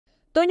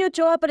Toño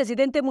Ochoa,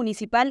 presidente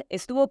municipal,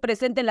 estuvo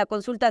presente en la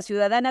consulta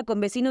ciudadana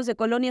con vecinos de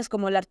colonias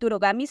como el Arturo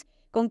Gámiz,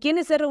 con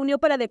quienes se reunió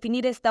para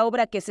definir esta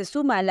obra que se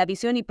suma a la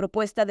visión y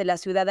propuesta de la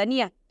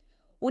ciudadanía.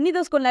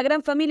 Unidos con la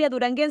gran familia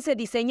duranguense,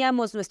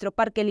 diseñamos nuestro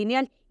parque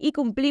lineal y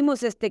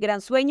cumplimos este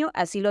gran sueño,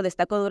 así lo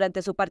destacó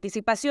durante su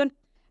participación.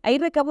 Ahí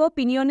recabó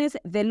opiniones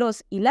de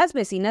los y las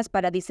vecinas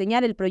para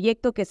diseñar el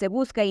proyecto que se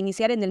busca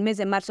iniciar en el mes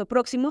de marzo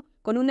próximo,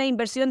 con una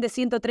inversión de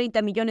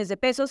 130 millones de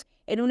pesos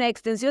en una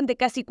extensión de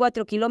casi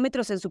 4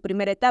 kilómetros en su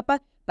primera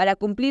etapa para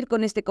cumplir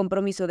con este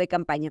compromiso de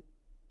campaña.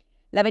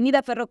 La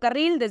avenida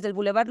Ferrocarril, desde el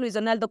Boulevard Luis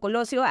Donaldo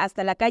Colosio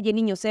hasta la calle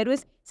Niños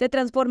Héroes, se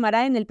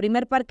transformará en el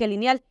primer parque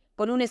lineal,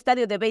 con un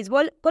estadio de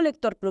béisbol,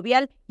 colector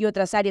pluvial y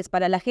otras áreas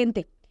para la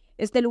gente.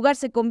 Este lugar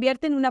se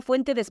convierte en una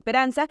fuente de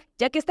esperanza,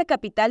 ya que esta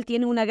capital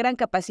tiene una gran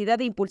capacidad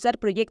de impulsar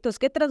proyectos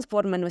que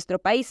transforman nuestro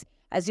país.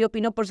 Así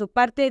opinó por su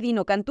parte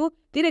Dino Cantú,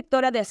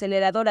 directora de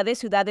Aceleradora de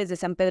Ciudades de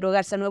San Pedro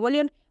Garza, Nuevo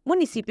León,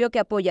 municipio que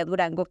apoya a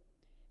Durango.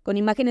 Con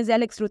imágenes de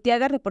Alex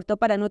Rutiaga, reportó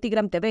para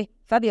Notigram TV,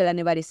 Fabiola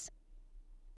Nevares.